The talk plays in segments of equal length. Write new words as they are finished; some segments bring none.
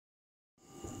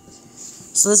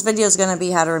So this video is going to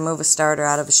be how to remove a starter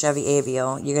out of a Chevy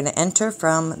Aveo. You're going to enter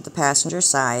from the passenger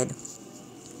side.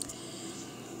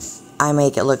 I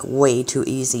make it look way too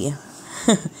easy,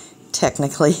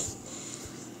 technically.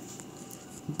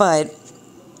 But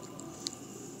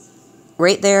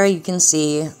right there you can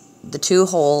see the two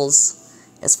holes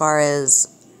as far as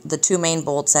the two main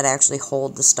bolts that actually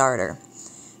hold the starter.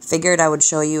 Figured I would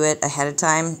show you it ahead of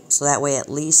time so that way at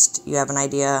least you have an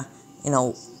idea,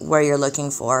 where you're looking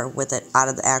for with it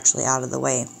actually out of the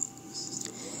way.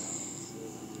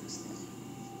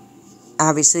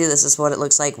 Obviously this is what it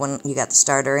looks like when you got the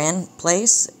starter in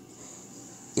place.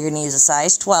 You're going to use a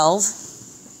size 12,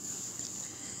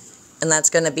 and that's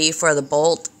going to be for the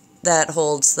bolt that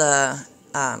holds the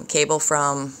cable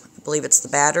from, I believe it's the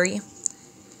battery.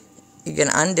 You're going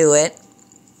to undo it.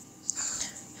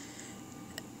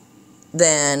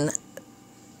 Then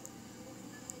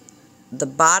the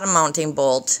bottom mounting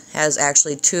bolt has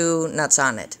actually two nuts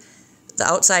on it. The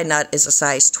outside nut is a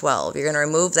size 12. You're going to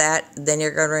remove that, then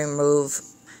you're going to remove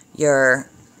your,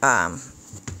 I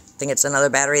think it's another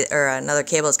battery, or another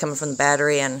cable that's coming from the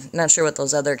battery, and I'm not sure what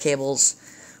those other cables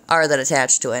are that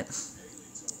attach to it.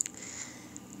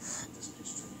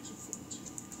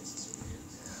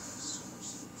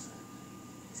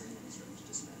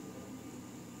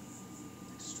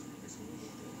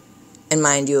 And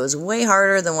mind you, it was way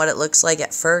harder than what it looks like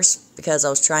at first because I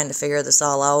was trying to figure this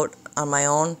all out on my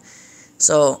own.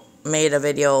 So made a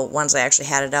video once I actually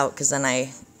had it out because then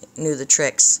I knew the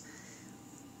tricks.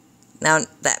 Now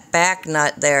that back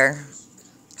nut there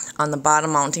on the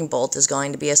bottom mounting bolt is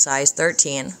going to be a size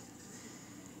 13.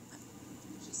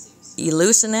 You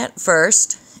loosen it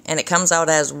first and it comes out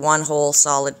as one whole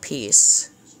solid piece.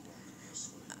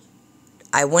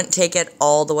 I wouldn't take it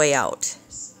all the way out.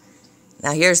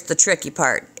 Now here's the tricky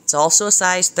part. It's also a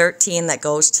size 13 that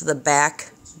goes to the back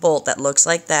bolt that looks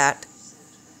like that.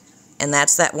 And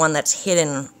that's that one that's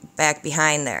hidden back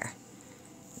behind there.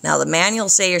 Now the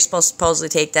manuals say you're supposed to supposedly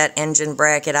take that engine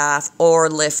bracket off or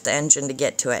lift the engine to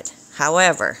get to it.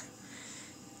 However,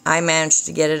 I managed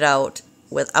to get it out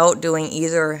without doing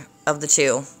either of the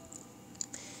two.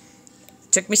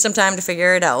 It took me some time to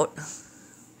figure it out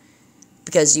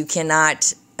because you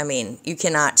cannot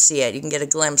see it. You can get a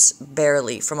glimpse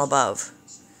barely from above.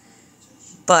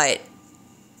 But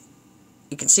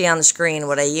you can see on the screen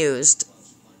what I used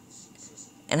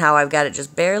and how I've got it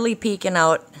just barely peeking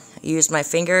out. I used my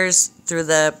fingers through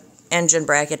the engine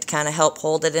bracket to kind of help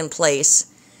hold it in place.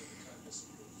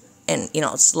 And,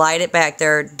 slide it back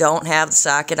there. Don't have the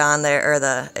socket on there or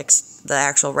the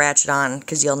actual ratchet on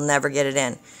because you'll never get it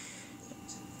in.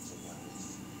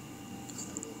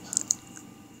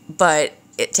 But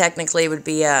it technically would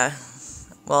be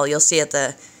well, you'll see at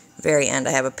the very end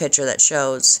I have a picture that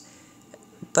shows,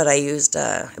 but I used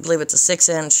I believe it's a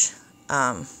 6-inch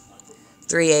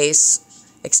 3/8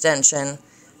 extension,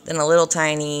 then a little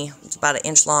tiny, it's about an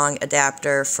inch long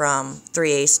adapter from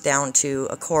 3/8 down to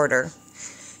a 1/4,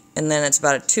 and then it's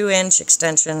about a 2-inch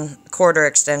extension, 1/4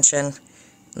 extension,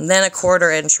 and then a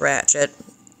 1/4-inch ratchet,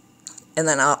 and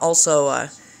then also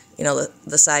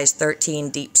the size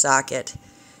 13 deep socket.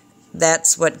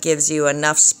 That's what gives you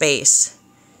enough space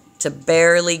to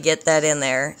barely get that in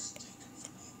there.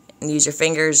 And use your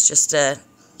fingers just to,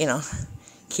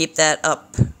 keep that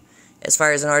up as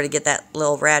far as in order to get that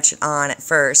little ratchet on at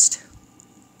first.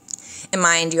 And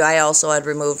mind you, I also had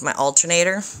removed my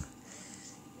alternator.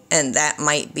 And that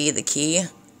might be the key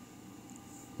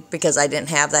because I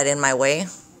didn't have that in my way.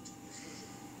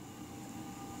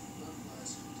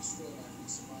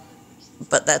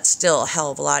 But that's still a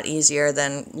hell of a lot easier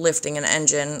than lifting an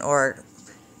engine or,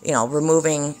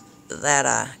 removing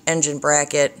that engine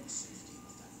bracket,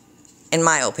 in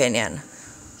my opinion.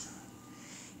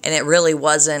 And it really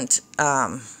wasn't,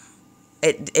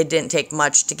 it didn't take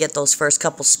much to get those first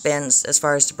couple spins as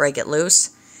far as to break it loose.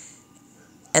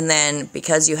 And then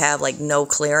because you have no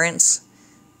clearance,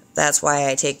 that's why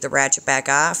I take the ratchet back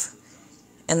off.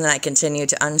 And then I continue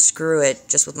to unscrew it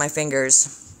just with my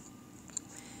fingers.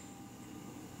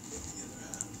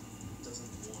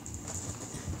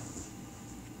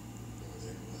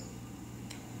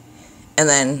 And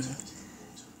then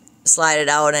slide it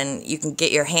out, and you can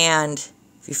get your hand,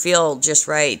 if you feel just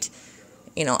right,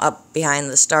 up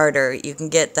behind the starter, you can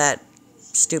get that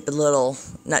stupid little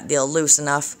nut deal loose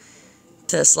enough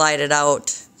to slide it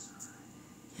out,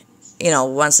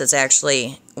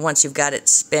 once you've got it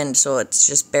spinned so it's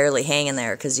just barely hanging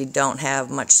there because you don't have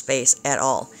much space at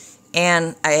all.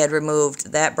 And I had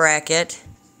removed that bracket,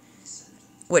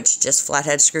 which just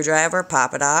flathead screwdriver,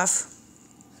 pop it off.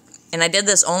 And I did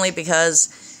this only because,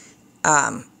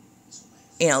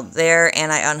 there,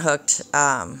 and I unhooked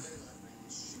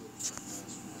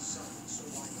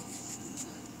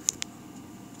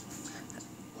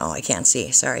oh, I can't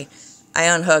see, sorry. I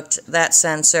unhooked that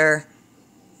sensor,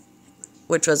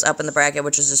 which was up in the bracket,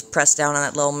 which was just pressed down on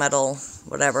that little metal,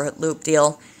 whatever, loop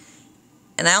deal.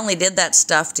 And I only did that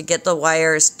stuff to get the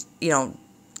wires, you know,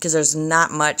 because there's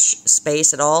not much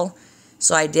space at all.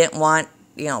 So I didn't want,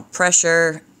 you know,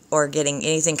 pressure or getting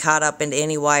anything caught up into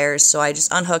any wires. So I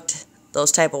just unhooked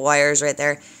those type of wires right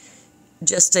there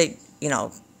just to, you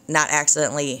know, not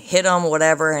accidentally hit them,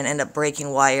 whatever, and end up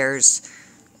breaking wires.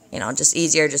 You know, just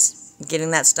easier just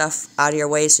getting that stuff out of your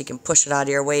way so you can push it out of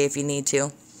your way if you need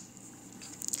to.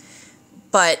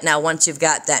 But now once you've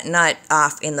got that nut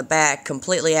off in the back,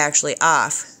 completely actually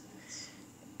off,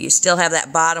 you still have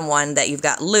that bottom one that you've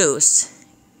got loose,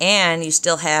 and you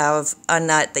still have a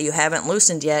nut that you haven't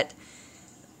loosened yet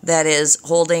that is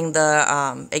holding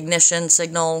the ignition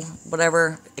signal,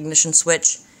 whatever, ignition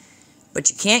switch. But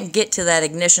you can't get to that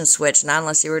ignition switch, not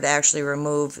unless you were to actually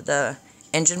remove the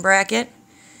engine bracket.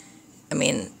 I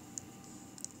mean,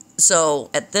 so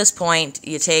at this point,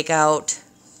 you take out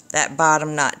that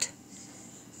bottom nut.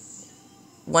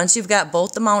 Once you've got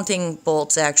both the mounting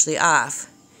bolts actually off,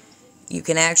 you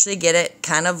can actually get it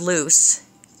kind of loose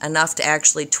enough to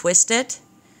actually twist it.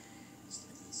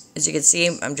 As you can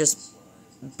see, I'm just,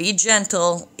 be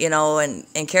gentle, you know, and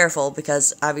careful,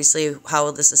 because obviously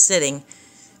how this is sitting,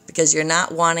 because you're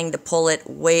not wanting to pull it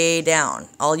way down.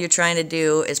 All you're trying to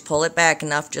do is pull it back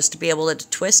enough just to be able to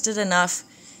twist it enough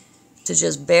to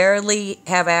just barely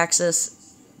have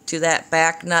access to that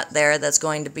back nut there that's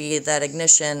going to be that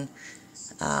ignition,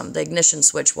 the ignition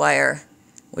switch wire,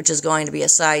 which is going to be a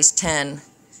size 10,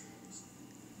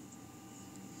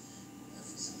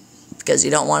 because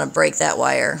you don't want to break that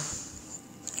wire.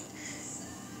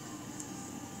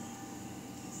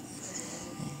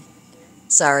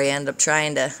 Sorry,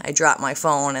 I dropped my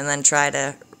phone and then try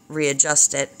to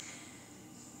readjust it.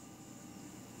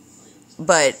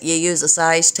 But you use a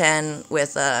size 10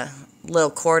 with a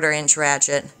little 1/4 inch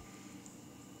ratchet.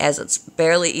 As it's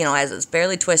barely, you know, as it's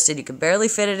barely twisted, you can barely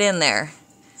fit it in there.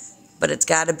 But it's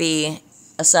got to be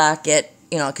a socket,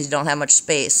 you know, because you don't have much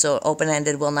space. So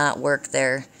open-ended will not work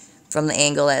there from the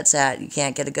angle that's at. You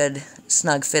can't get a good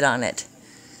snug fit on it.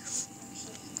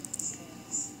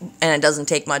 And it doesn't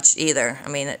take much either. I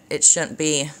mean, it shouldn't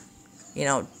be, you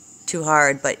know, too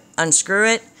hard. But unscrew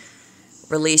it,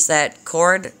 release that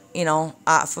cord, you know,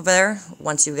 off of there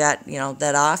once you've got, you know,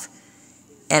 that off.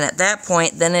 And at that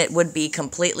point, then it would be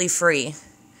completely free.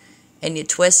 And you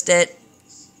twist it,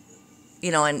 you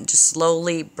know, and just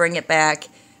slowly bring it back.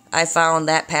 I found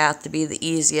that path to be the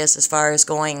easiest as far as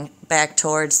going back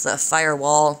towards the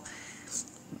firewall.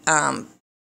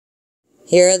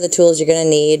 Here are the tools you're going to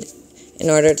need in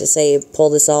order to, say,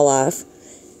 pull this all off.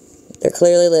 They're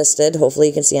clearly listed. Hopefully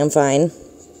you can see them fine.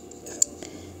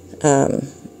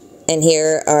 And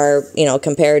here are, you know,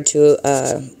 compared to,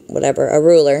 whatever, a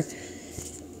ruler.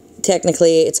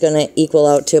 Technically, it's going to equal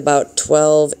out to about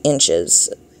 12 inches.